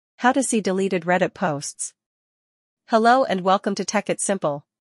How to see deleted Reddit posts. Hello and welcome to Tech It's Simple.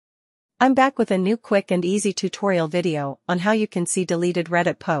 I'm back with a new quick and easy tutorial video on how you can see deleted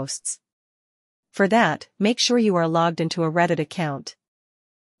Reddit posts. For that, make sure you are logged into a Reddit account.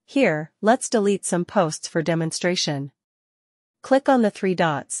 Here, let's delete some posts for demonstration. Click on the three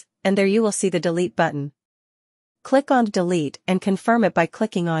dots, and there you will see the delete button. Click on delete and confirm it by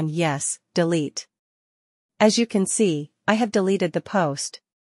clicking on yes, delete. As you can see, I have deleted the post.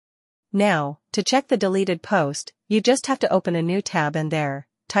 Now, to check the deleted post, you just have to open a new tab and there,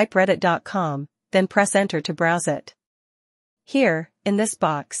 type reddit.com, then press enter to browse it. Here, in this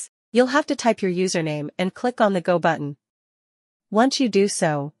box, you'll have to type your username and click on the go button. Once you do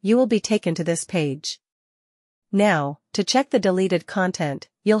so, you will be taken to this page. Now, to check the deleted content,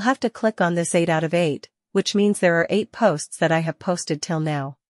 you'll have to click on this 8 out of 8, which means there are 8 posts that I have posted till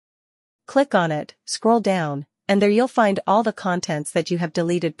now. Click on it, scroll down, and there you'll find all the contents that you have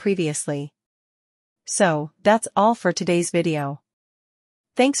deleted previously. So, that's all for today's video.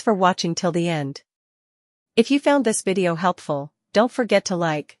 Thanks for watching till the end. If you found this video helpful, don't forget to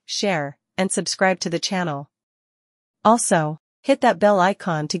like, share, and subscribe to the channel. Also, hit that bell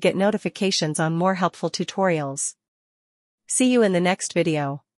icon to get notifications on more helpful tutorials. See you in the next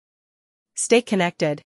video. Stay connected.